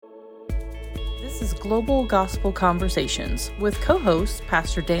This is Global Gospel Conversations with co-host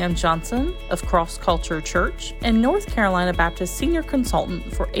Pastor Dan Johnson of Cross Culture Church and North Carolina Baptist Senior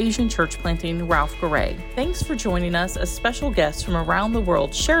Consultant for Asian Church Planting, Ralph Garay. Thanks for joining us as special guests from around the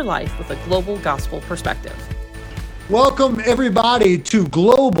world share life with a global gospel perspective. Welcome, everybody, to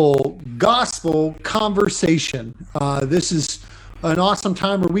Global Gospel Conversation. This is an awesome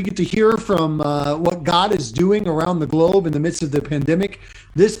time where we get to hear from what God is doing around the globe in the midst of the pandemic.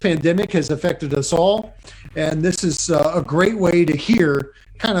 This pandemic has affected us all, and this is a great way to hear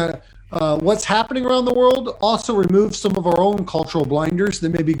kind of what's happening around the world, also remove some of our own cultural blinders that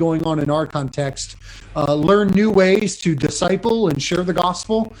may be going on in our context, learn new ways to disciple and share the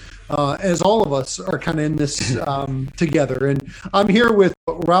gospel, as all of us are kind of in this together. And I'm here with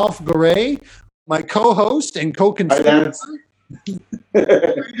Ralph Garay, my co-host and co-conspirator. How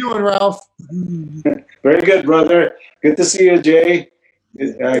are you doing, Ralph? Very good, brother. Good to see you, Jay.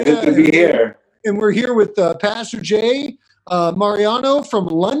 Good to be here. And we're here with Pastor Jay Mariano from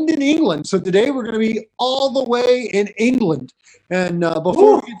London, England. So today we're going to be all the way in England. And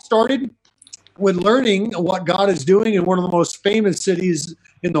before we get started with learning what God is doing in one of the most famous cities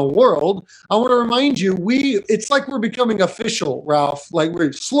in the world, I want to remind you, it's like we're becoming official, Ralph. Like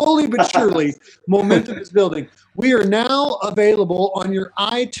we're slowly but surely, momentum is building. We are now available on your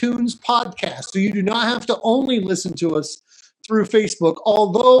iTunes podcast. So you do not have to only listen to us through Facebook,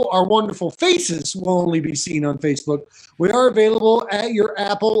 although our wonderful faces will only be seen on Facebook. We are available at your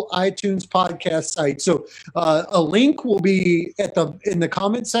Apple iTunes podcast site. So a link will be in the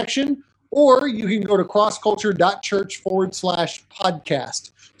comment section, or you can go to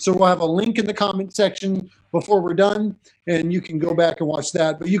crossculture.church/podcast. So we'll have a link in the comment section before we're done, and you can go back and watch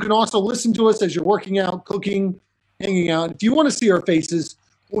that. But you can also listen to us as you're working out, cooking, hanging out. If you want to see our faces,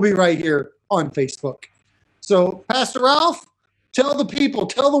 we'll be right here on Facebook. So, Pastor Ralph, tell the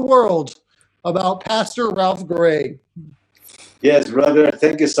world about Pastor Ralph Garay. Yes, brother.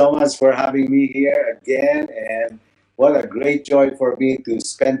 Thank you so much for having me here again. And what a great joy for me to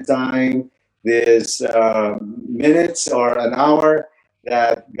spend time this minutes or an hour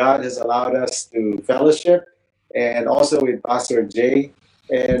that God has allowed us to fellowship, and also with Pastor Jay.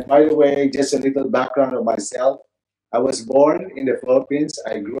 And by the way, just a little background of myself. I was born in the Philippines.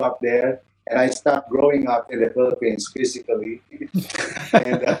 I grew up there, and I stopped growing up in the Philippines physically.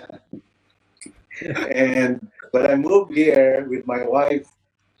 But I moved here with my wife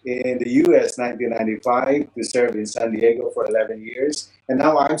in the U.S. 1995 to serve in San Diego for 11 years. And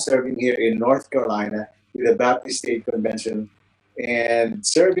now I'm serving here in North Carolina with the Baptist State Convention and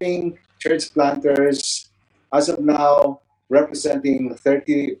serving church planters, as of now, representing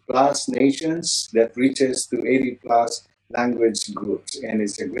 30 plus nations that reaches to 80 plus language groups. And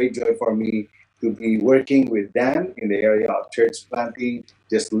it's a great joy for me to be working with them in the area of church planting,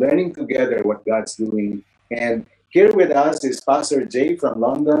 just learning together what God's doing. And here with us is Pastor Jay from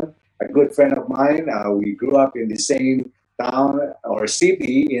London, a good friend of mine. We grew up in the same town or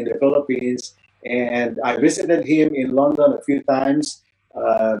city in the Philippines, and I visited him in London a few times.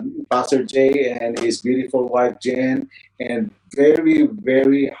 Pastor Jay and his beautiful wife Jen, and very,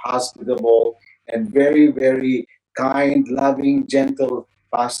 very hospitable and very, very kind, loving, gentle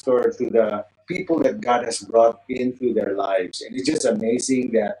pastor to the people that God has brought into their lives. And it's just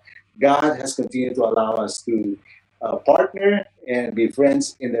amazing that God has continued to allow us to partner and be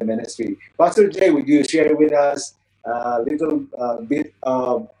friends in the ministry. Pastor Jay, would you share with us a little bit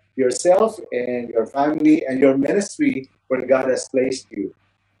of yourself and your family and your ministry where God has placed you?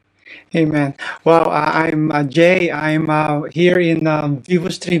 Amen. Well, I'm Jay. I'm here in Vivo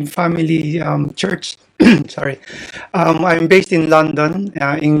Stream Family Church. Sorry. I'm based in London,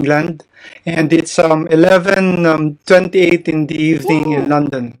 England, and it's 11:28 in the evening in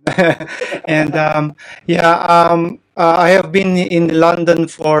London. And I have been in London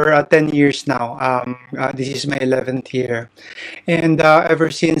for 10 years now. This is my 11th year. And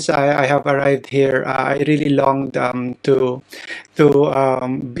ever since I have arrived here, I really longed to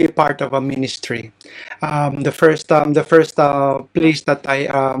be part of a ministry. The first place that I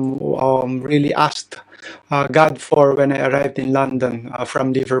really asked God for when I arrived in London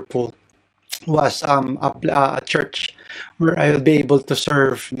from Liverpool was a church where I will be able to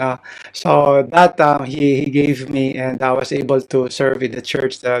serve. So that he gave me, and I was able to serve in the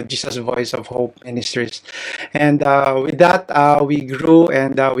church, the Jesus Voice of Hope Ministries. And with that, we grew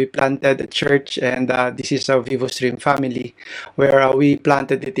and we planted a church, and this is a Vivo Stream family, where we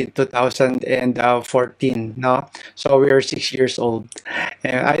planted it in 2014. No? So we are 6 years old.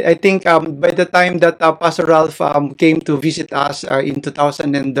 And I think by the time that Pastor Ralph came to visit us in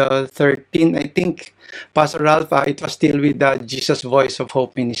 2013, I think, Pastor Ralph, it was still with the Jesus Voice of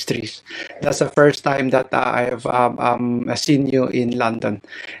Hope Ministries. That's the first time that I have seen you in London.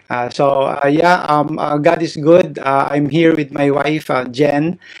 God is good. I'm here with my wife,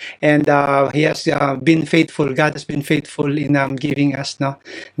 Jen, and he has been faithful. God has been faithful in giving us no,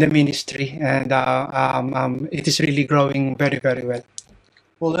 the ministry, and it is really growing very, very well.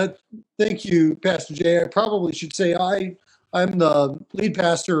 Well, thank you, Pastor Jay. I probably should say I'm the lead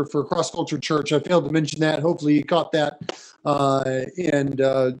pastor for Cross Culture Church. I failed to mention that. Hopefully, you caught that.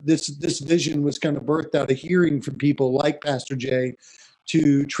 This vision was kind of birthed out of hearing from people like Pastor Jay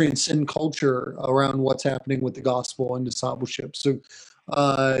to transcend culture around what's happening with the gospel and discipleship. So,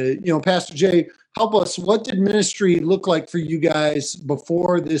 Pastor Jay, help us. What did ministry look like for you guys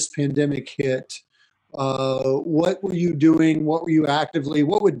before this pandemic hit? What were you doing? What were you actively?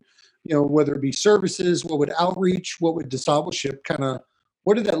 What would, whether it be services, what would outreach, what would discipleship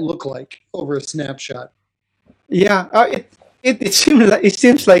what did that look like over a snapshot? Yeah, it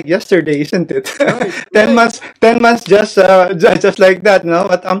seems like yesterday, isn't it? Right, 10 months just like that, no.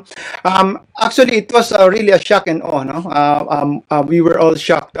 But actually, it was really a shock and awe, no. We were all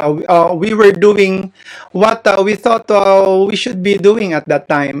shocked. We were doing what we thought we should be doing at that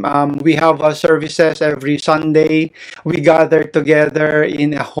time. We have services every Sunday. We gather together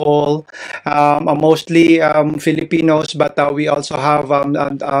in a hall, mostly Filipinos, but we also have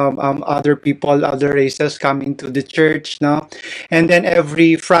other people, other races coming to the church, no. And then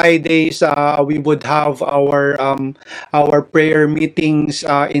every Fridays we would have our prayer meetings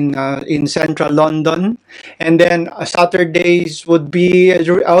in central London, and then Saturdays would be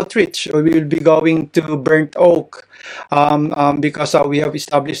outreach. We will be going to Burnt Oak. Because we have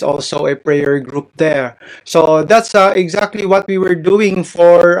established also a prayer group there. So that's exactly what we were doing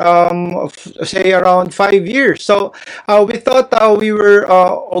for say around 5 years. So we thought we were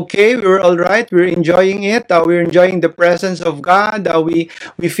okay, we were all right, we were enjoying it, we were enjoying the presence of God. We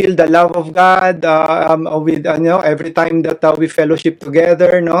feel the love of God with every time that we fellowship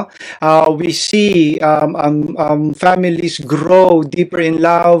together. We see families grow deeper in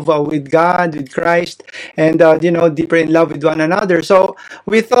love with God, with Christ, and deeper in love with one another. So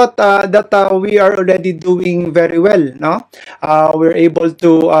we thought that we are already doing very well. We're able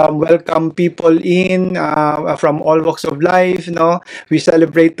to welcome people in from all walks of life. We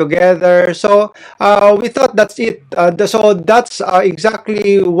celebrate together. So we thought that's it. So that's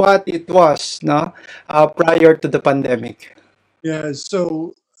exactly what it was. Prior to the pandemic. Yeah.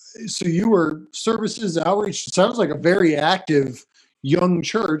 So you were services, outreach. It sounds like a very active young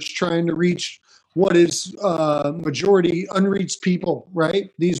church trying to reach what is majority unreached people, right?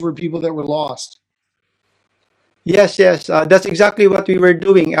 These were people that were lost. Yes, yes, that's exactly what we were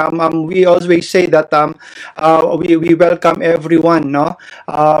doing. We always say that we welcome everyone. No,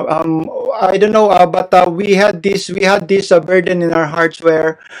 I don't know, but we had this burden in our hearts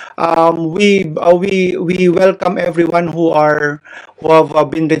where we welcome everyone who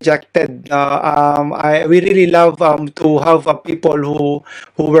have been rejected. We really love to have people who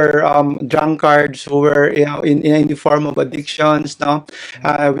were drunkards, who were in any form of addictions. No,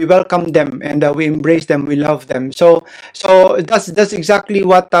 we welcome them and we embrace them. We love them. So that's exactly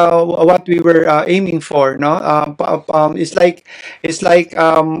what we were aiming for. No, how to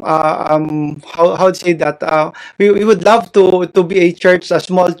say that we would love to be a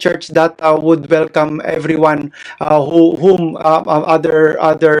small church that would welcome everyone whom other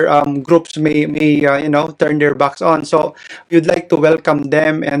groups may turn their backs on. So we would like to welcome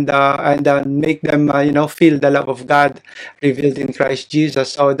them and make them feel the love of God revealed in Christ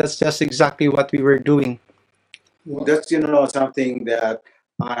Jesus. So that's just exactly what we were doing. That's something that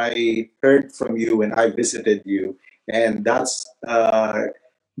I heard from you when I visited you, and that's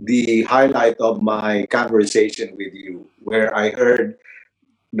the highlight of my conversation with you, where I heard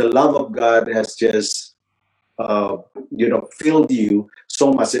the love of God has just filled you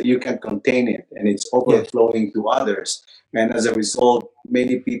so much that you can contain it, and it's overflowing to others. And as a result,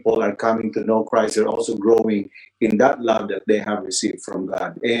 many people are coming to know Christ. They're also growing in that love that they have received from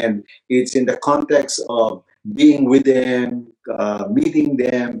God. And it's in the context of being with them, meeting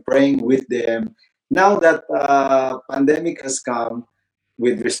them, praying with them. Now that pandemic has come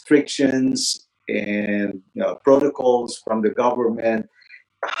with restrictions and protocols from the government,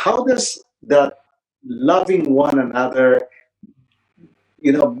 how does that loving one another,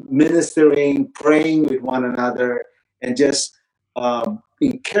 ministering, praying with one another, and just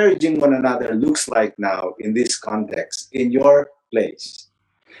encouraging one another looks like now in this context in your place?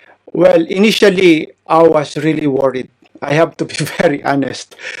 Well, initially, I was really worried. I have to be very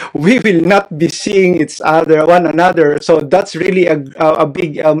honest. We will not be seeing one another. So that's really a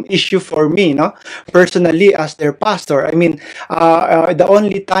big issue for me, no? Personally, as their pastor. I mean, the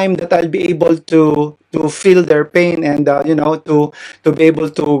only time that I'll be able to feel their pain and to be able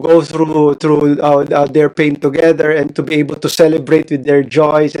to go through their pain together and to be able to celebrate with their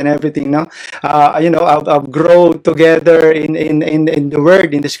joys and everything, no? I'll grow together in the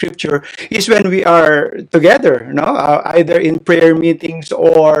word, in the scripture, is when we are together, no? Either in prayer meetings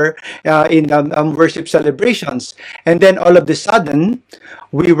or in worship celebrations. And then all of a sudden,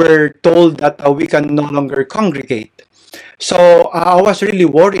 we were told that we can no longer congregate. So I was really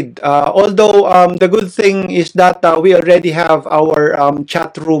worried. Although the good thing is that we already have our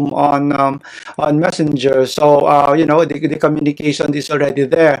chat room on Messenger, so the communication is already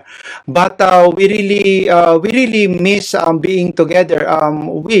there. But we really miss being together.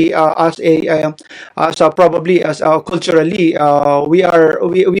 We as probably as culturally we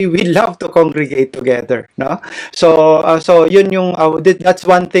love to congregate together, no? So yun yung that's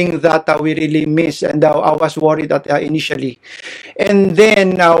one thing that we really miss, and I was worried at initially. And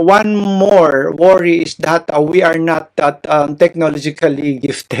then one more worry is that we are not that technologically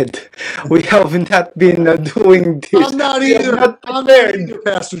gifted. We have not been doing this. I'm not We have either. not I'm not prepared. either,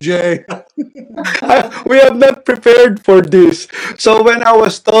 Pastor Jay. We have not prepared for this. So when I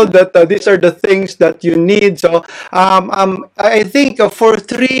was told that these are the things that you need, so I think for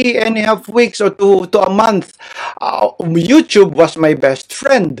 3.5 weeks or to a month, YouTube was my best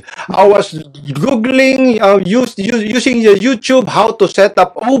friend. I was googling, using the YouTube, how to set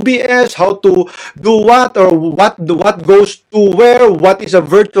up OBS, how to do what, or what goes to where, what is a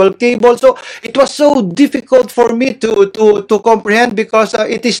virtual cable. So it was so difficult for me to comprehend, because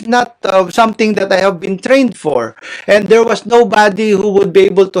it is not something that I have been trained for, and there was nobody who would be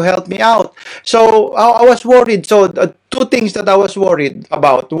able to help me out. So I was worried. So two things that I was worried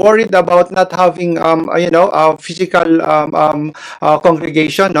about. Worried about not having a physical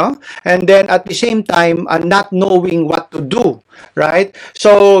congregation, no? And then at the same time not knowing what to do, right?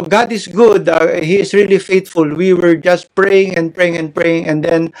 So God is good. He is really faithful. We were just praying and praying and praying, and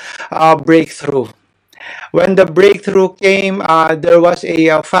then breakthrough. When the breakthrough came, there was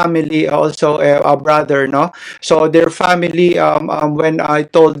a family, also a brother, no? So their family, when I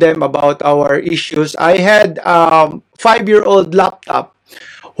told them about our issues, I had 5-year-old laptop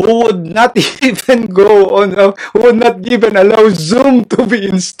who would not even go on, who would not even allow Zoom to be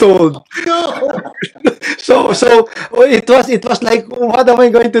installed. No. So it was like, what am I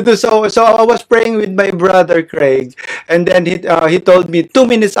going to do? So I was praying with my brother Craig, and then he told me 2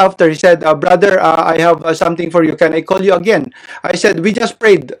 minutes after. He said, "Brother, I have something for you. Can I call you again?" I said, "We just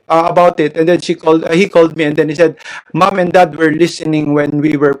prayed about it," and then he called me, and then he said, "Mom and Dad were listening when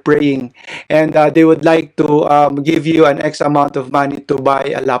we were praying, and they would like to give you an X amount of money to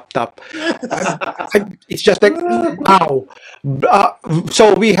buy a laptop." It's just like, wow. Uh,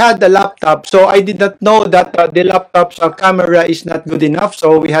 so we had the laptop. So I did not know that the laptop's camera is not good enough.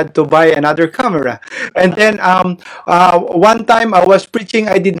 So we had to buy another camera. And then one time I was preaching,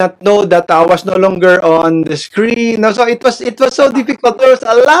 I did not know that I was no longer on the screen. So it was so difficult. There was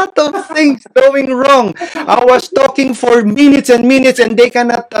a lot of things going wrong. I was talking for minutes and minutes, and they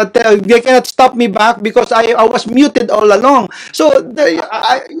cannot stop me back because I was muted all along. So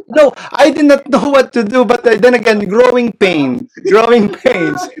I did not know what to do. But then again, growing pains,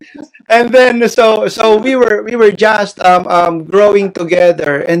 and then so we were just growing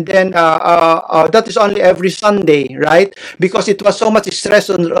together, and then that is only every Sunday, right? Because it was so much stress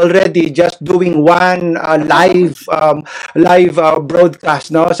already just doing one live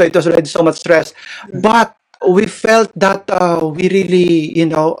broadcast, no? So it was already so much stress, but we felt that we really,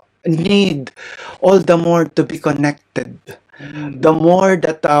 need all the more to be connected. The more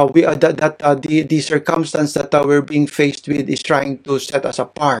that the circumstance that we're being faced with is trying to set us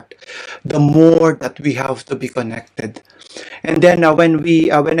apart, the more that we have to be connected. And then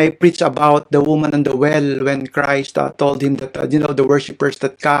when I preach about the woman on the well, when Christ told him that the worshipers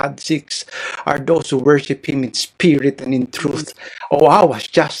that God seeks are those who worship Him in spirit and in truth. Oh, I was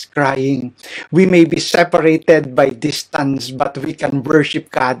just crying. We may be separated by distance, but we can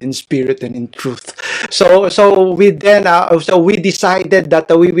worship God in spirit and in truth. So we decided that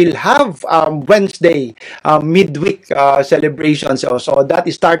we will have Wednesday midweek celebrations. So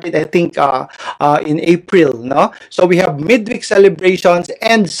that started, I think, in April, no? So we have midweek celebrations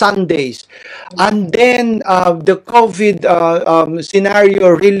and Sundays, and then the COVID scenario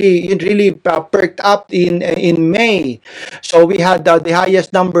really perked up in May. So we had the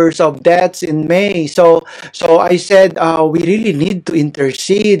highest numbers of deaths in May. So I said, we really need to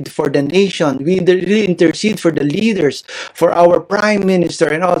intercede for the nation. We really really intercede for the leaders, for our prime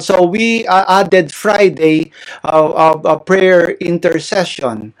minister, and also we added Friday a prayer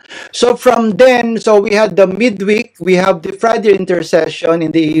intercession. So from then, so we had the midweek, we have the Friday intercession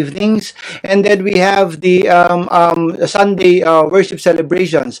in the evenings, and then we have the Sunday worship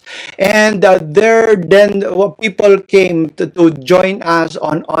celebrations. And there, then people came to join us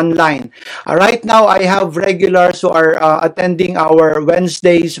on online. Right now, I have regulars who are attending our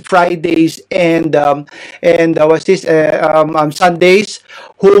Wednesdays, Fridays, and what's this Sundays,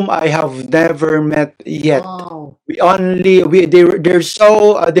 whom I have never met yet. Wow. We only we they're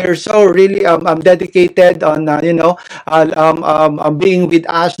so really dedicated on being with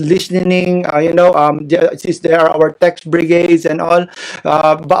us, listening, since they are our text brigades and all,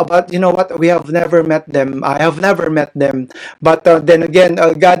 but you know what, we have never met them. I have never met them, but then again,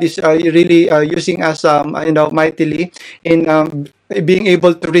 God is really using us mightily in being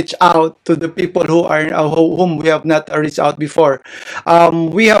able to reach out to the people who are whom we have not reached out before.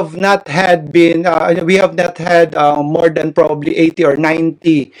 We have not had more than probably 80 or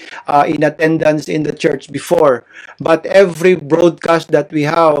 90 in attendance in the church before. But every broadcast that we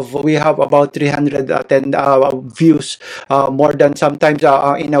have about 300 views. More than sometimes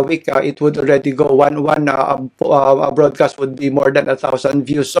in a week, it would already go one broadcast would be more than 1,000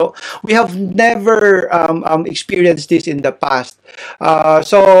 views. So we have never experienced this in the past.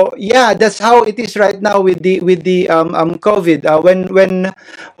 So yeah, that's how it is right now with the COVID.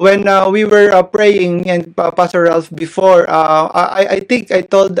 When we were praying and Pastor Ralph before, I think I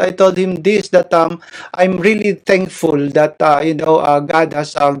told him this, that I'm really thankful that God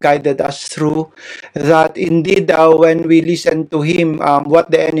has guided us through that. Indeed, when we listen to Him,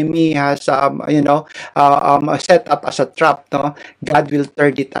 what the enemy has set up as a trap, no, God will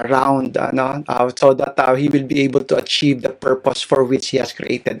turn it around, no, so that He will be able to achieve the purpose for which He has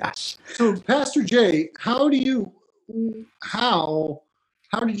created us. So, Pastor Jay, how did you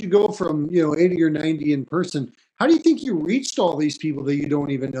go from 80 or 90 in person? How do you think you reached all these people that you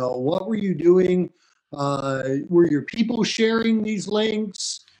don't even know? What were you doing? Were your people sharing these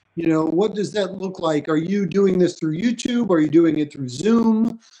links? What does that look like? Are you doing this through YouTube? Are you doing it through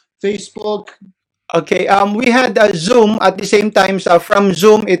Zoom, Facebook? Okay, we had Zoom at the same time. So from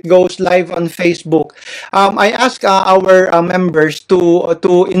Zoom, it goes live on Facebook. I asked our members to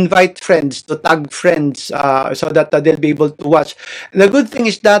invite friends, to tag friends, so that they'll be able to watch. The good thing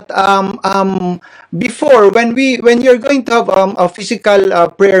is that before, when you're going to have a physical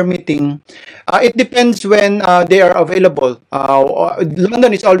prayer meeting, it depends when they are available.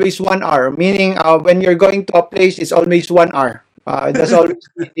 London is always 1 hour, meaning when you're going to a place, it's always 1 hour. That's always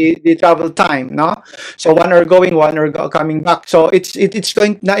the travel time, no? So 1 hour going, 1 hour coming back. So it's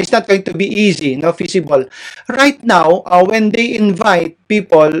not going to be easy, no, feasible. Right now, when they invite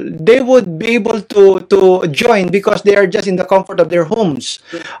people, they would be able to join because they are just in the comfort of their homes.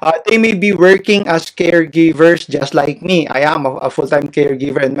 They may be working as caregivers, just like me. I am a full-time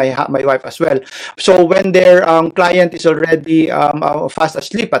caregiver, and my wife as well. So when their client is already fast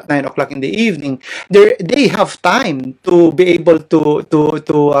asleep at 9 o'clock in the evening, they have time to be able to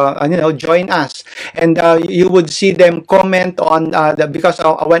join us, and you would see them comment on because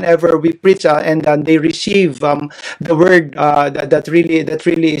whenever we preach and they receive the word that really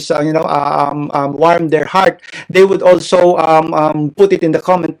is warm their heart, they would also put it in the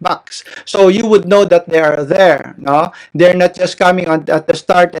comment box, so you would know that they are there. No, they're not just coming at the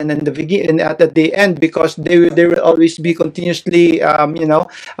start and then the beginning at the end, because they will always be continuously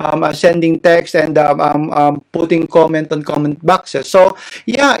sending text and putting comment on comment boxes. So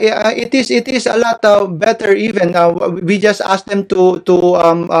yeah, it is a lot better. Even we just ask them to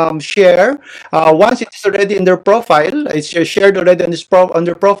share. Once it's already in their profile, it's shared already on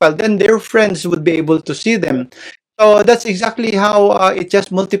their profile, then their friends would be able to see them. So that's exactly how it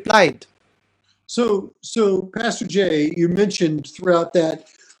just multiplied. So Pastor Jay, you mentioned throughout that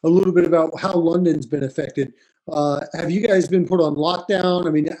a little bit about how London's been affected. Have you guys been put on lockdown? I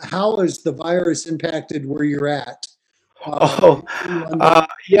mean, how has the virus impacted where you're at? Oh, In London?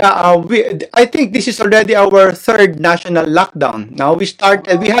 I think this is already our third national lockdown. Now we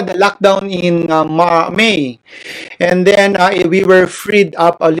had the lockdown in May, and then we were freed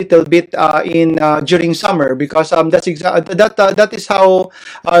up a little bit in during summer, because that is how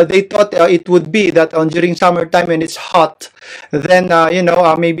they thought it would be, that on during summertime when it's hot, then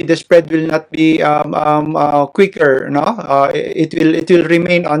maybe the spread will not be quicker. No, it will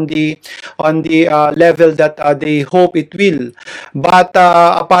remain on the level that they hope it will. But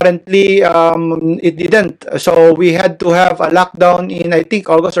apparently, it didn't. So we had to have a lockdown in, I think,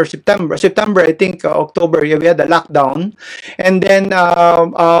 August or September. September, I think, October. Yeah, we had a lockdown, and then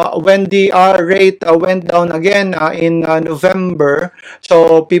when the R rate went down again in November,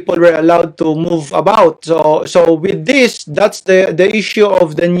 so people were allowed to move about. So with this, that's the issue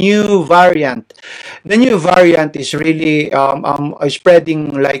of the new variant. The new variant is really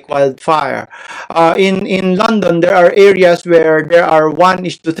spreading like wildfire. In London, there are areas where there are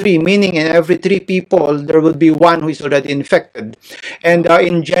 1:3, meaning in every three people there would be one who is already infected, and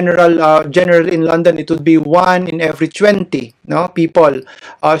in general in London it would be one in every 20 no people.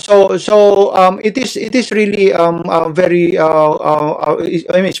 It is really very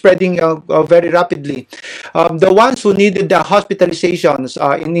I mean spreading very rapidly. The ones who needed the hospitalizations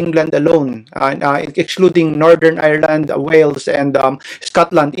in England alone, excluding Northern Ireland, Wales, and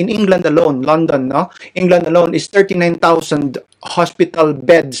Scotland. In England alone, London, no, England alone is 39,000 hospital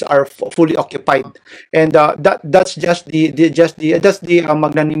beds are fully occupied, and that's just the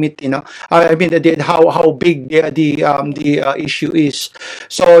magnanimity, I mean how big the issue is.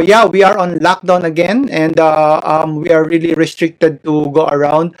 So yeah, we are on lockdown again, and we are really restricted to go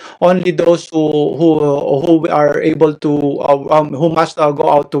around. Only those who are able to who must go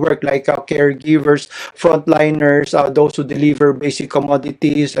out to work, like caregivers, frontliners, those who deliver basic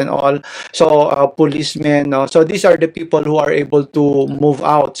commodities and all. So policemen. So these are the people who are able to move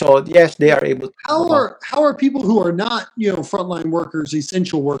out. So yes, they are able to How move out. are people who are not, frontline workers,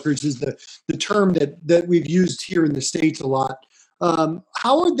 essential workers is the term that we've used here in the States a lot.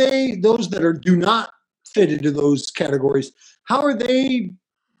 How are they, those that do not fit into those categories, how are they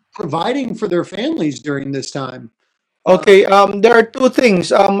providing for their families during this time? Okay, there are two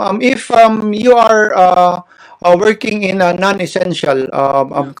things. If you are working in a non-essential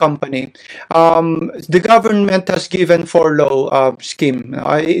Yeah. company, the government has given furlough scheme.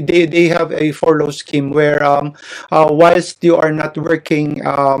 They have a furlough scheme where whilst you are not working,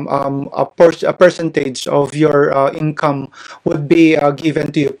 a percentage of your income would be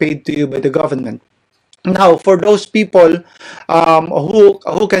given to you, paid to you by the government. Now, for those people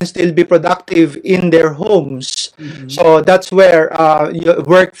who can still be productive in their homes, Mhm. so that's where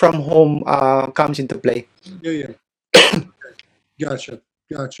work from home comes into play. Yeah. Gotcha.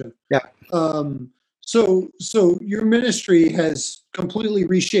 Yeah. So your ministry has completely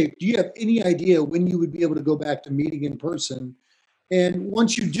reshaped. Do you have any idea when you would be able to go back to meeting in person? And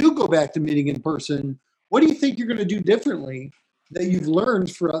once you do go back to meeting in person, what do you think you're going to do differently that you've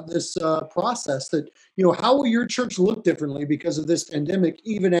learned throughout this process? That how will your church look differently because of this pandemic,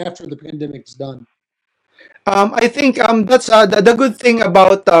 even after the pandemic's done? I think that's the good thing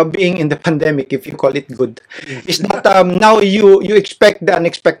about being in the pandemic, if you call it good, Yeah. is that now you expect the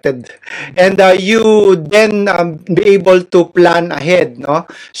unexpected, and you then be able to plan ahead. No,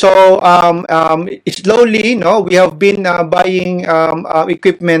 so slowly, no, we have been buying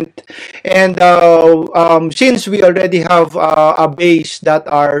equipment, and since we already have a base that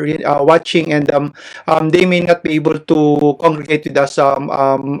are watching, and they may not be able to congregate with us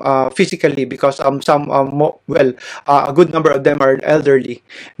physically because some well, a good number of them are elderly.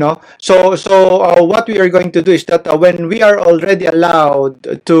 No, so what we are going to do is that when we are already allowed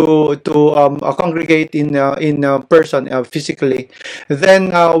to congregate in person physically,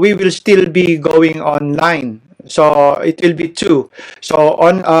 then we will still be going online. So it will be two. So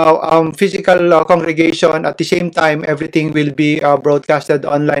on physical congregation, at the same time, everything will be broadcasted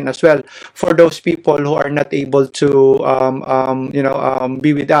online as well for those people who are not able to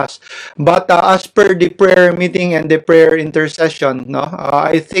be with us. But as per the prayer meeting and the prayer intercession, no,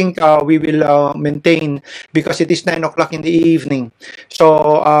 I think we will maintain, because it is 9 o'clock in the evening.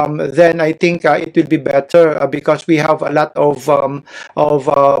 So then I think it will be better because we have a lot of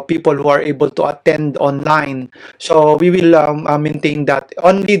people who are able to attend online. So we will maintain that.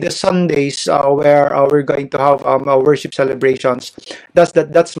 Only the Sundays where we're going to have worship celebrations.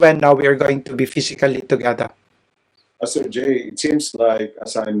 That's when we are going to be physically together. Pastor Jay, it seems like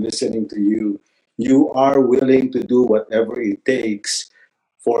as I'm listening to you, you are willing to do whatever it takes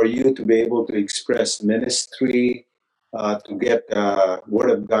for you to be able to express ministry, to get the word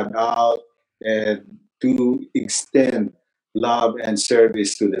of God out, and to extend love and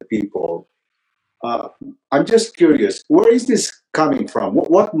service to the people. Uh, I'm just curious, where is this coming from?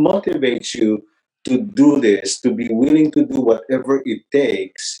 What motivates you to do this, to be willing to do whatever it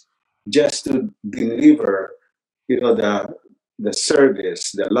takes just to deliver, the the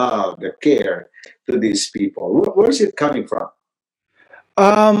service, the love, the care to these people? Where's it coming from?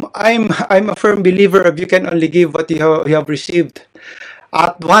 I'm a firm believer of you can only give what you have received.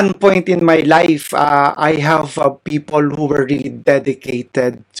 At one point in my life, I have people who were really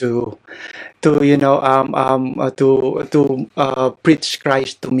dedicated to preach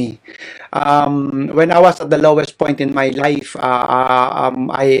Christ to me. When I was at the lowest point in my life,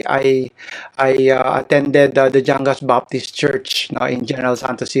 I attended the Jangas Baptist Church in General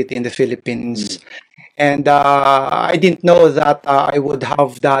Santos City in the Philippines. And I didn't know that I would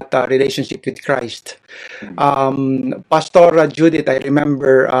have that relationship with Christ. Pastor Judith, I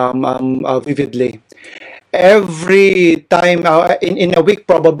remember vividly. Every time in a week,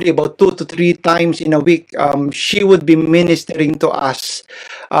 probably about 2 to 3 times in a week, she would be ministering to us.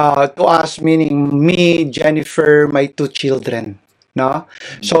 To us, meaning me, Jennifer, my 2 children. No,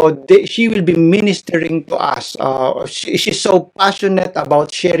 so she will be ministering to us. She's so passionate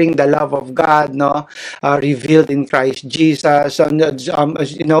about sharing the love of God, no, revealed in Christ Jesus.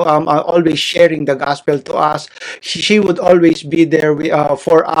 Always sharing the gospel to us. She would always be there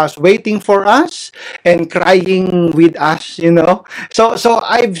for us, waiting for us, and crying with us. So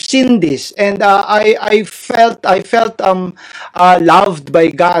I've seen this, and I felt loved by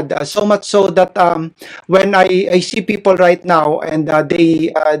God, so much so that when I see people right now, and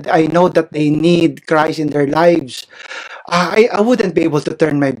I know that they need Christ in their lives, I wouldn't be able to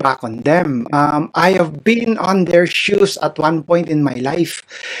turn my back on them. I have been on their shoes at one point in my life,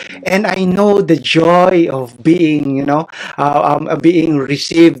 and I know the joy of being, being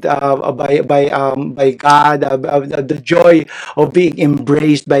received by God, the joy of being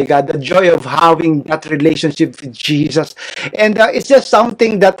embraced by God, the joy of having that relationship with Jesus, and it's just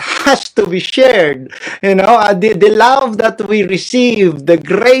something that has to be shared. The love that we receive, the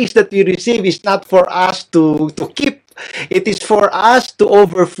grace that we receive, is not for us to keep. It is for us to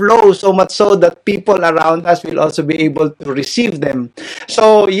overflow, so much so that people around us will also be able to receive them.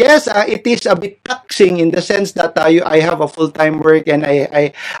 So yes, it is a bit taxing in the sense that I have a full-time work, and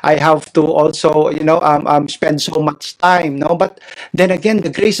I have to also spend so much time. No, but then again,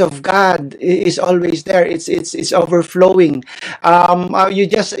 the grace of God is always there. It's overflowing. You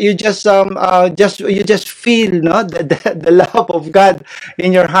just feel, no, the love of God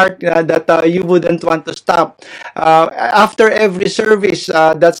in your heart, that you wouldn't want to stop. After every service,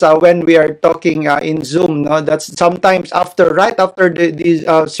 that's when we are talking in Zoom. No, that's sometimes right after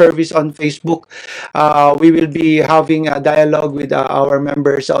the service on Facebook, we will be having a dialogue with our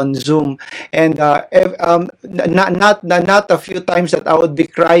members on Zoom, and not a few times that I would be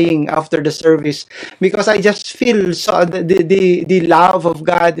crying after the service, because I just feel so the love of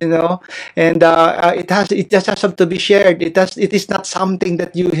God, and it just has to be shared. It is not something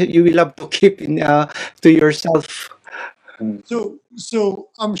that you will have to keep in to yourself. So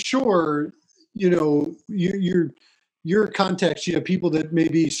I'm sure, your context, you have people that may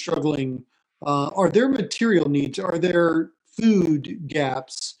be struggling. Are there material needs? Are there food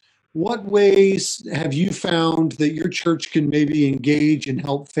gaps? What ways have you found that your church can maybe engage and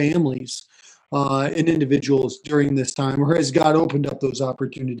help families and individuals during this time, or has God opened up those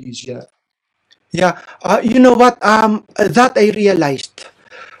opportunities yet? Yeah, you know what? That I realized.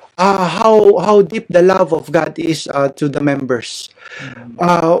 How deep the love of God is to the members.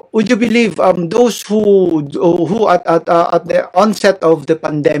 Would you believe those who at the onset of the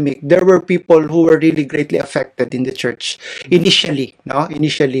pandemic, there were people who were really greatly affected in the church initially, no?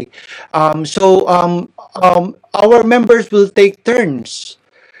 Initially, our members will take turns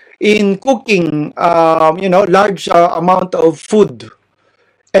in cooking, large amount of food,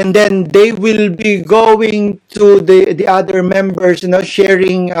 and then they will be going to the other members,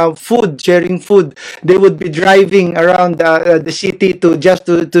 sharing food. They would be driving around the city to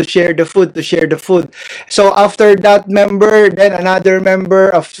share the food. So after that member, then another member,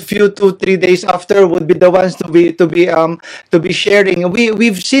 a few 2 3 days after, would be the ones to be sharing.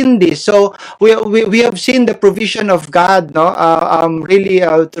 We've seen this. So we have seen the provision of God, no, really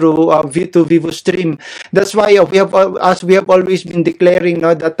through to Vivo Stream. That's why as we have always been declaring,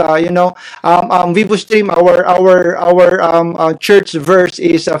 no, that Vivo Stream, our church verse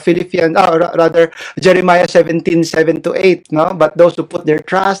is Jeremiah 17:7-8. No, but those who put their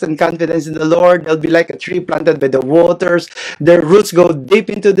trust and confidence in the Lord, they'll be like a tree planted by the waters. Their roots go deep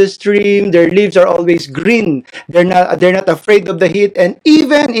into the stream. Their leaves are always green. They're not afraid of the heat, and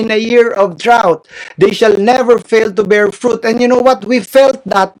even in a year of drought, they shall never fail to bear fruit. And you know what? We felt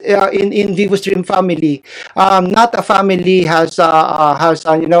that in Vivo Stream family. Not a family has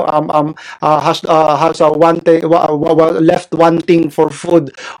has left wanting for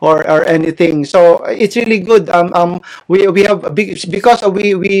food or anything. So it's really good. We have because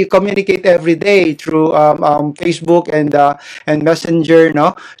we communicate every day through Facebook and Messenger,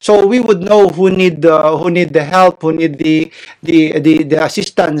 no. So we would know who need the help, who need the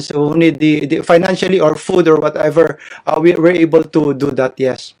assistance, who need the financially or food or whatever. We're able to do that.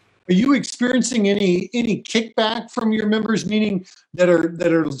 Yes. Are you experiencing any kickback from your members, meaning that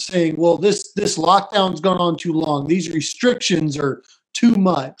are saying, well, this lockdown's gone on too long, these restrictions are too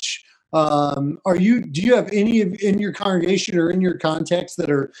much? Do you have any in your congregation or in your context that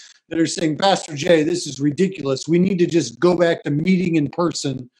are saying, Pastor Jay, this is ridiculous. We need to just go back to meeting in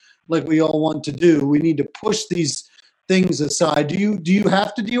person like we all want to do. We need to push these things aside. Do you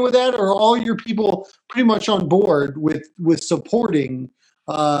have to deal with that, or are all your people pretty much on board with supporting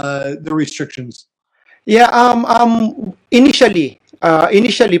the restrictions? Yeah, initially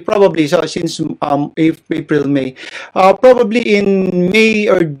probably, so since April, May, probably in May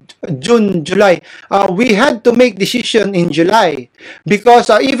or June, July, we had to make decision in July because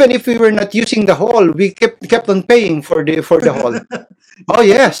even if we were not using the hall, we kept on paying for the hall. Oh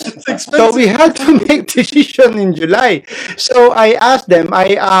yes. It's So we expensive. had to make decision in July. So I asked them. I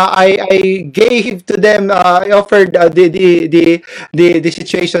gave to them. I offered the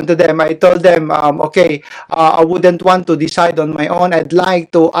situation to them. I told them, okay, I wouldn't want to decide on my own. I'd like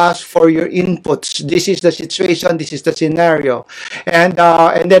to ask for your inputs. This is the situation. This is the scenario, and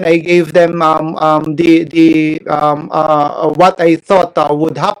then I gave them what I thought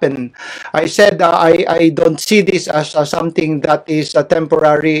would happen. I said I don't see this as something that is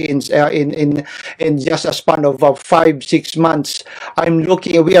temporary in just a span of 5 6 months.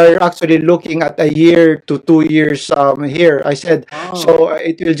 We are actually looking at a year to 2 years here. I said, Oh, so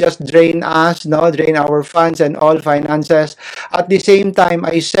it will just drain us, no, drain our funds and all finances. At the same time,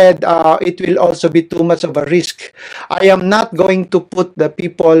 I said it will also be too much of a risk. I am not going to put the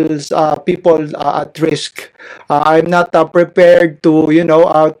people at risk. I'm not prepared to,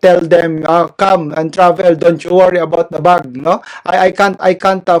 tell them, come and travel. Don't you worry about the bag. No, I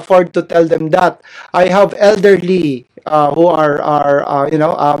can't afford to tell them that. I have elderly who are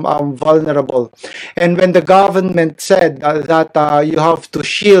vulnerable, and when the government said that you have to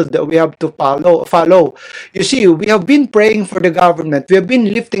shield, we have to follow. You see, we have been praying for the government. We have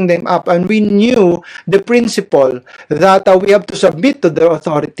been lifting them up, and we knew the principle that we have to submit to the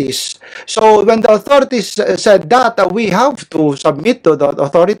authorities. So when the authorities said that we have to submit to the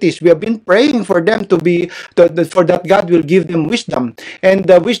authorities, we have been praying for them for that God will give them wisdom, and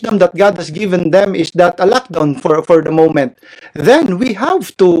the wisdom that God has given them is that a lockdown for the moment. Then we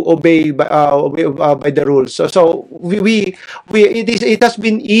have to obey by the rules. So it has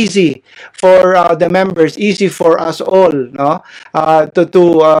been easy for the members, easy for us all, no,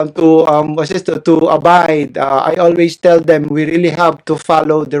 to abide. I always tell them we really have to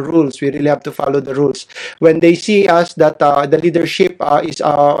follow the rules. We really have to follow the rules. When they see us that the leadership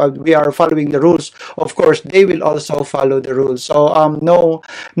we are following the rules, of course they will also follow the rules. So no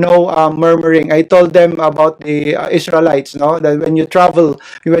murmuring. I told them about the Israelites, no, that when you travel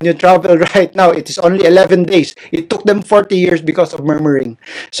right now, it is only 11 days. It took them 40 years because of murmuring.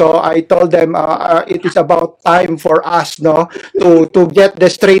 So I told them it is about time for us, no, to get the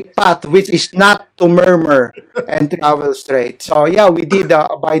straight path, which is not to murmur and travel straight. So yeah, we did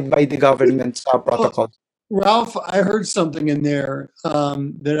abide by the government's well, protocol. Ralph, I heard something in there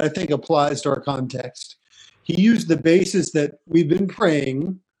that I think applies to our context. He used the basis that we've been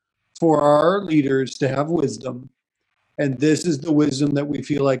praying for our leaders to have wisdom, and this is the wisdom that we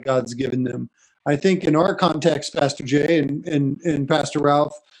feel like God's given them. I think in our context, Pastor Jay and Pastor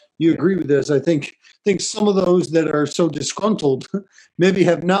Ralph, you agree with this. I think some of those that are so disgruntled maybe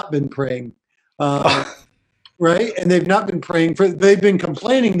have not been praying, uh, right? And they've not been praying for. They've been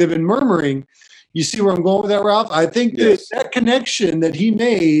complaining. They've been murmuring. You see where I'm going with that, Ralph? I think that Yes. that connection that he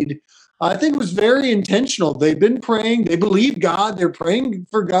made, I think was very intentional. They've been praying. They believe God. They're praying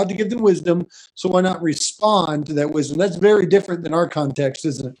for God to give them wisdom. So why not respond to that wisdom? That's very different than our context,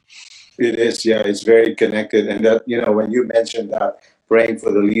 isn't it? It is, yeah, it's very connected. And that, when you mentioned that praying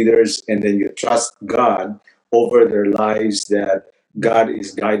for the leaders and then you trust God over their lives, that God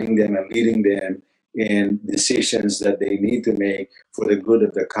is guiding them and leading them in decisions that they need to make for the good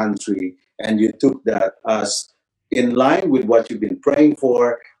of the country. And you took that as in line with what you've been praying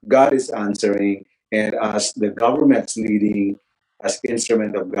for, God is answering. And as the government's leading, as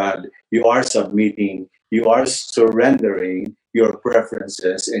instrument of God, you are submitting, you are surrendering your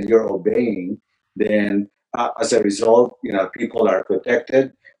preferences, and you're obeying. Then, as a result, people are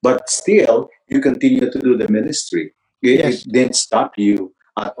protected. But still, you continue to do the ministry. It Yes. didn't stop you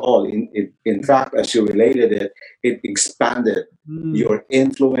at all. In fact, as you related it, it expanded your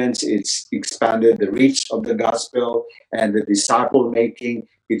influence. It's expanded the reach of the gospel and the disciple making.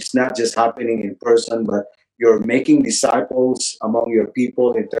 It's not just happening in person, but you're making disciples among your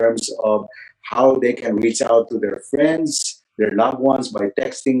people in terms of how they can reach out to their friends, their loved ones by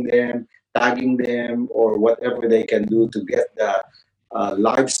texting them, tagging them, or whatever they can do to get the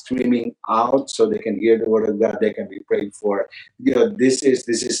live streaming out so they can hear the word of God, they can be prayed for. This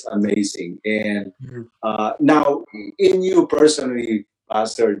is amazing. And now, in you personally,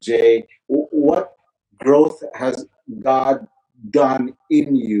 Pastor Jay, what growth has God done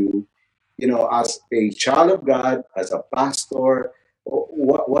in you? As a child of God, as a pastor,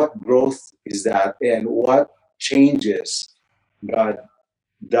 what growth is that, and what changes God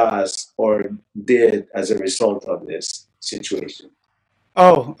does or did as a result of this situation?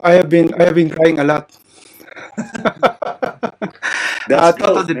 Oh, I have been crying a lot. That's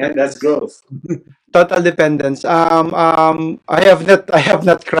Total growth, man. That's dependence. growth. Total dependence. I have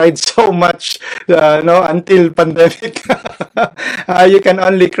not cried so much, no, until pandemic. You can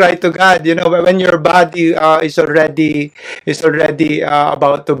only cry to God, when your body is already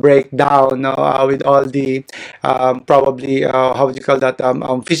about to break down, with all the probably how do you call that,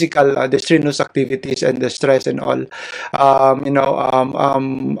 physical, the strenuous activities and the stress and all.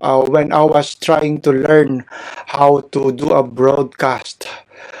 When I was trying to learn how to do a broadcast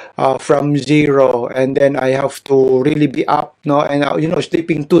from zero, and then I have to really be up, no, and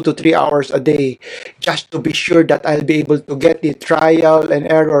sleeping 2 to 3 hours a day, just to be sure that I'll be able to get the trial and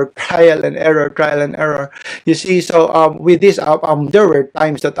error, trial and error, trial and error. You see, so with this, there were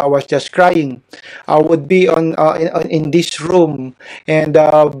times that I was just crying. I would be in this room, and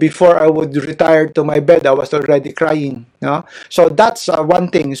before I would retire to my bed, I was already crying. No, so that's one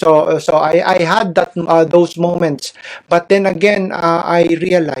thing. So I had those moments, but then again, I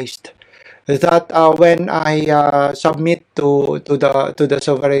realized that when I submit to the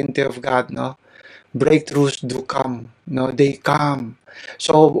sovereignty of God, no, breakthroughs do come. No, they come.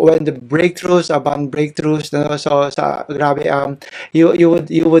 So when the breakthroughs upon breakthroughs, no, so sa grabe,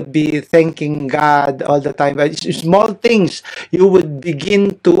 you would be thanking God all the time. But small things, you would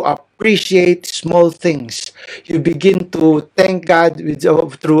begin to appreciate small things. You begin to thank God with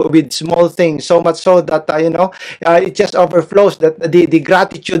small things. So much so that it just overflows. That the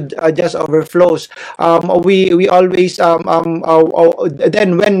gratitude just overflows. We always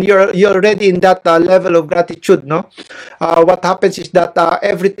then when you're already in that level of gratitude, no, what happens is that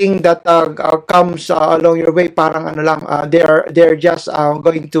everything that comes along your way, parang ano lang, they're just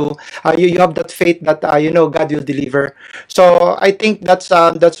going to you have that faith that God will deliver. So I think that's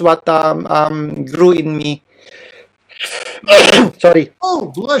what grew in me. Sorry.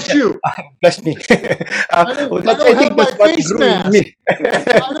 Oh, bless you. Bless me. I don't have my that's what face grew in mask. me. I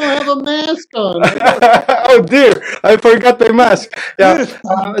don't have a mask on. Oh dear, I forgot my mask. Yeah,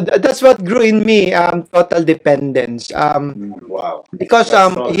 that's what grew in me. Total dependence. Wow. Because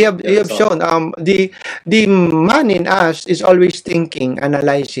That's solid. he have That's solid. shown the man in us is always thinking,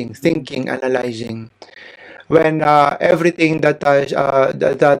 analyzing. When everything that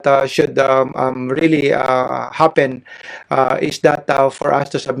should really happen is that for us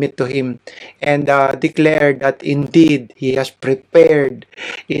to submit to Him and declare that indeed He has prepared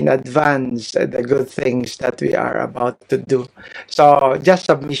in advance the good things that we are about to do. So just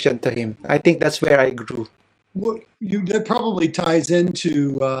submission to Him. I think that's where I grew. Well, that probably ties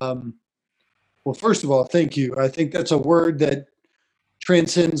into, well, first of all, thank you. I think that's a word that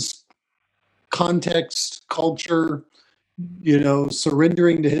transcends context, culture,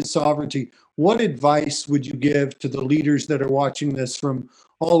 surrendering to His sovereignty. What advice would you give to the leaders that are watching this from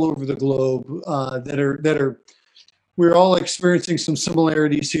all over the globe, we're all experiencing some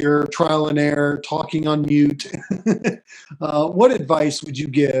similarities here, trial and error, talking on mute. What advice would you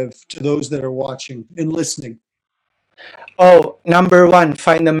give to those that are watching and listening? Oh, number one,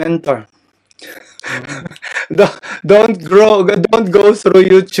 find a mentor. Don't go through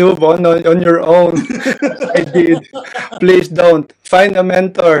YouTube on your own. I did. Please don't. Find a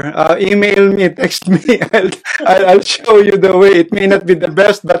mentor. Email me, text me. I'll show you the way. It may not be the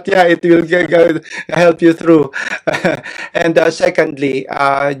best, but yeah, it will help you through. And secondly,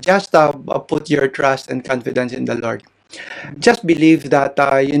 just put your trust and confidence in the Lord. Just believe that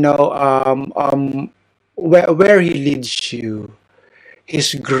where He leads you,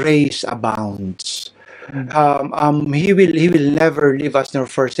 His grace abounds. He will never leave us nor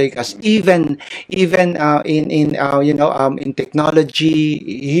forsake us. Even in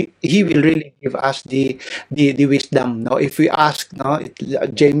technology, he will really give us the wisdom. No, if we ask, no,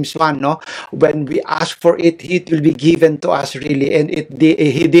 James 1, no, when we ask for it, it will be given to us really, and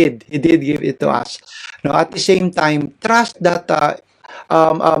he did give it to us. No, at the same time, trust that.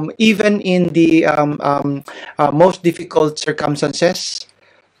 Even in the most difficult circumstances,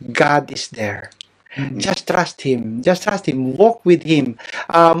 God is there. Just trust Him. Just trust Him. Walk with Him.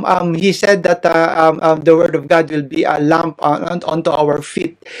 He said that the Word of God will be a lamp onto our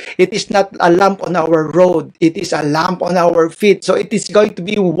feet. It is not a lamp on our road. It is a lamp on our feet. So it is going to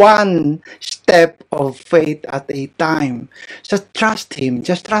be one step of faith at a time. Just trust Him.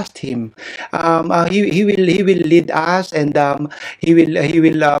 Just trust Him. He will lead us, and he will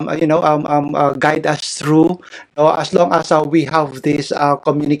guide us through. No, as long as we have this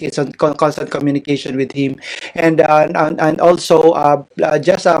constant communication with Him, and also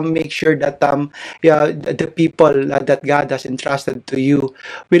just make sure that yeah, the people that God has entrusted to you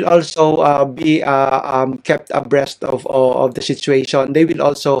will also be kept abreast of the situation. They will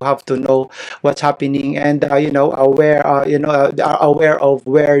also have to know what's happening, and aware of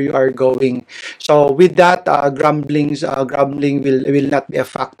where you are going. So with that, grumbling will not be a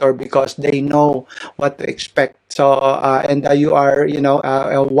factor, because they know what to expect. So and you are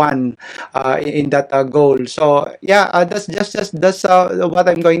one in that goal. So yeah, that's what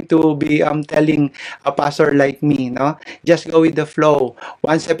I'm going to be telling a pastor like me. No, just go with the flow,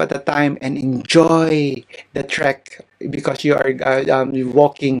 one step at a time, and enjoy the trek, because you are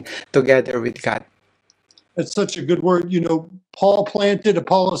walking together with God. That's such a good word. Paul planted,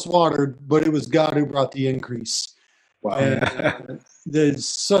 Apollos watered, but it was God who brought the increase. Wow. And there's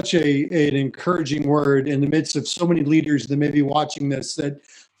such an encouraging word in the midst of so many leaders that may be watching this that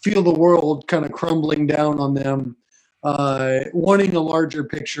feel the world kind of crumbling down on them, wanting a larger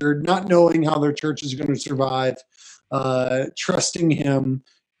picture, not knowing how their church is going to survive, trusting Him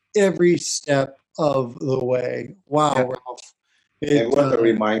every step of the way. Wow, Yeah. Ralph. And what a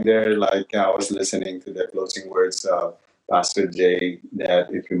reminder, like I was listening to the closing words of Pastor Jay,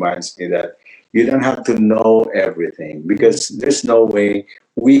 that it reminds me that you don't have to know everything, because there's no way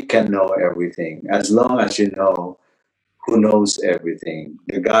we can know everything. As long as you know who knows everything,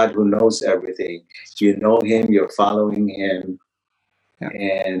 the God who knows everything, you know Him, you're following Him, Yeah.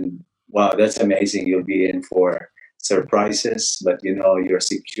 and wow, that's amazing. You'll be in for surprises, but you're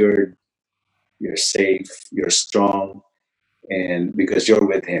secured, you're safe, you're strong, and because you're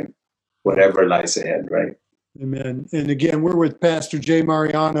with Him, whatever lies ahead, right? Amen. And again, we're with Pastor Jay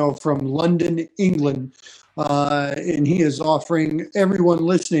Mariano from London, England, and he is offering everyone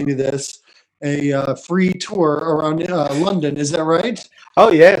listening to this a free tour around London. Is that right?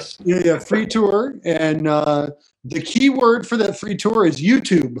 Oh yes. Yeah, free tour. And the key word for that free tour is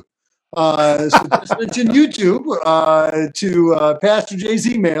YouTube. So just mention YouTube to Pastor Jay's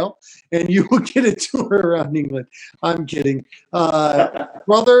email, and you will get a tour around England. I'm kidding.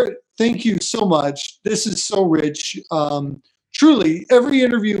 Brother, thank you so much. This is so rich. Truly, every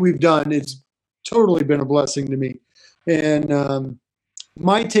interview we've done, it's totally been a blessing to me. And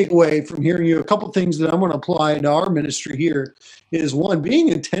my takeaway from hearing you, a couple of things that I'm going to apply into our ministry here is, one, being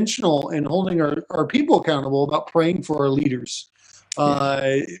intentional and holding our people accountable about praying for our leaders.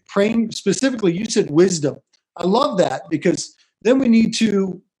 Praying specifically, you said wisdom. I love that, because then we need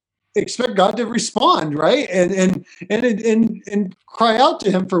to expect God to respond, right? And cry out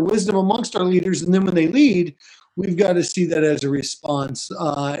to Him for wisdom amongst our leaders. And then when they lead, we've got to see that as a response.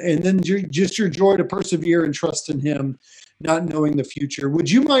 And then your joy to persevere and trust in Him, not knowing the future. Would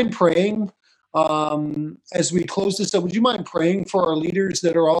you mind praying as we close this up? Would you mind praying for our leaders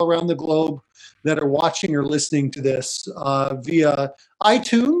that are all around the globe that are watching or listening to this via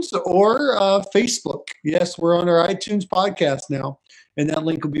iTunes or Facebook? Yes, we're on our iTunes podcast now, and that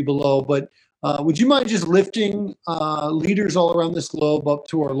link will be below. But would you mind just lifting leaders all around this globe up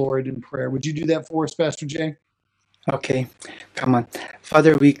to our Lord in prayer? Would you do that for us, Pastor Jay? Okay, come on.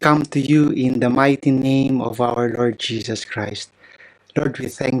 Father, we come to you in the mighty name of our Lord Jesus Christ. Lord, we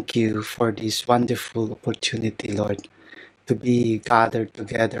thank you for this wonderful opportunity, Lord, to be gathered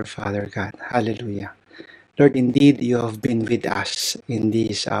together, Father God. Hallelujah. Lord, indeed, you have been with us in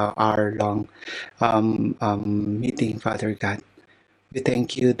this hour-long meeting, Father God. We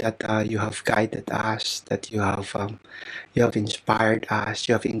thank you that you have guided us, that you have inspired us,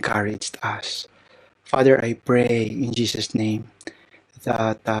 you have encouraged us. Father, I pray in Jesus' name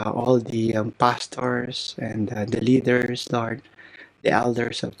that all the pastors and the leaders, Lord, the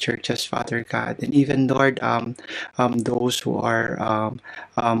elders of churches, Father God, and even, Lord, those who are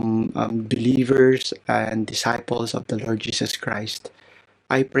believers and disciples of the Lord Jesus Christ.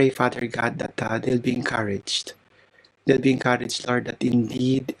 I pray, Father God, that they'll be encouraged. They'll be encouraged, Lord, that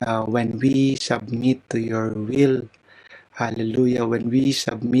indeed when we submit to your will, hallelujah, when we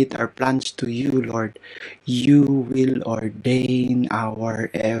submit our plans to you, Lord, you will ordain our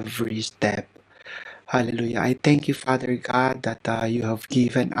every step. Hallelujah. I thank you, Father God, that you have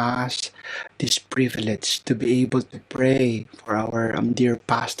given us this privilege to be able to pray for our dear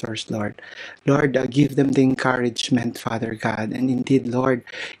pastors, Lord. Lord, give them the encouragement, Father God. And indeed, Lord,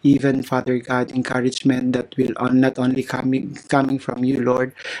 even, Father God, encouragement that will not only coming from you,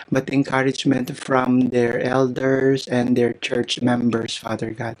 Lord, but encouragement from their elders and their church members,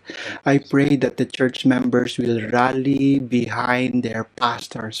 Father God. I pray that the church members will rally behind their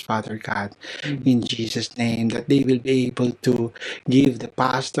pastors, Father God, in Jesus' name, that they will be able to give the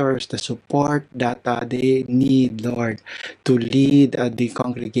pastors the support that they need, Lord, to lead the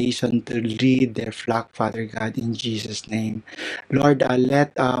congregation, to lead their flock, Father God, in Jesus' name. Lord,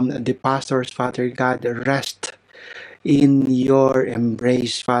 let the pastors, Father God, rest in your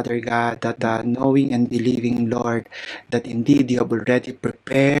embrace, Father God, that knowing and believing, Lord, that indeed you have already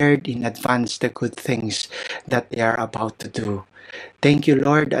prepared in advance the good things that they are about to do. Thank you,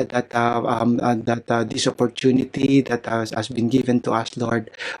 Lord, that this opportunity that has been given to us, Lord,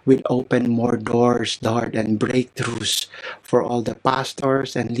 will open more doors, Lord, and breakthroughs for all the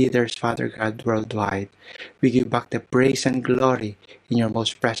pastors and leaders, Father God, worldwide. We give back the praise and glory in your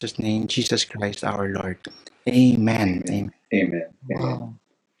most precious name, Jesus Christ, our Lord. Amen. Amen. Amen. Wow.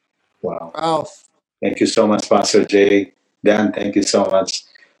 Wow. Ralph, Thank you so much, Pastor Jay. Dan, thank you so much.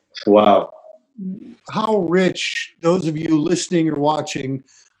 Wow. how rich, those of you listening or watching,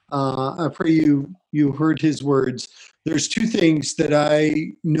 I pray you heard his words. There's two things that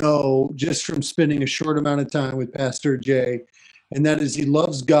I know just from spending a short amount of time with Pastor Jay, and that is he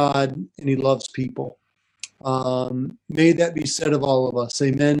loves God and he loves people. May that be said of all of us.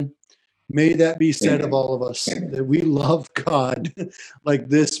 Amen. May that be said of all of us, that we love God like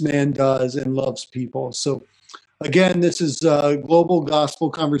this man does and loves people. So again, this is Global Gospel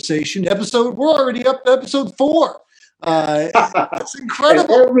Conversation episode. We're already up to episode 4. It's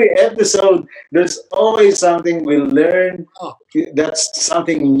incredible. And every episode, there's always something we learn. Oh. That's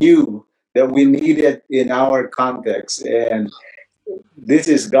something new that we needed in our context. And this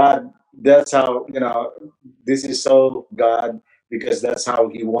is God. That's how, this is so God, because that's how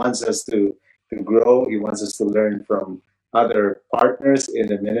he wants us to grow. He wants us to learn from other partners in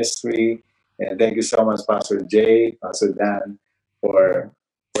the ministry. And thank you so much, Pastor Jay, Pastor Dan, for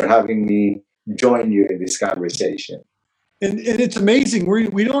having me join you in this conversation. And it's amazing.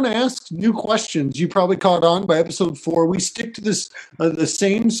 We don't ask new questions. You probably caught on by episode 4. We stick to this the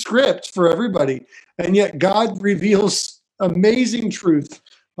same script for everybody, and yet God reveals amazing truth.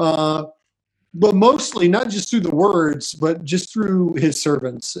 But mostly not just through the words, but just through his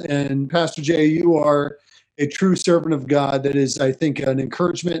servants. And Pastor Jay, you are a true servant of God that is, I think, an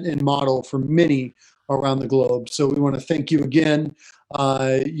encouragement and model for many around the globe. So we want to thank you again.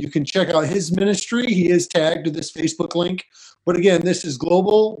 You can check out his ministry. He is tagged to this Facebook link. But again, this is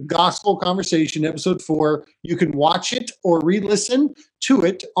Global Gospel Conversation, episode 4. You can watch it or re-listen to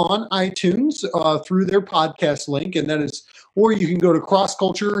it on iTunes through their podcast link. And that is, or you can go to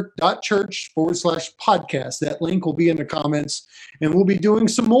crossculture.church/podcast. That link will be in the comments. And we'll be doing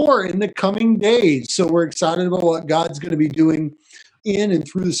some more in the coming days. So we're excited about what God's going to be doing in and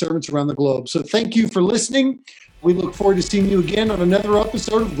through the servants around the globe. So thank you for listening. We look forward to seeing you again on another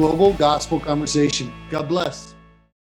episode of Global Gospel Conversation. God bless.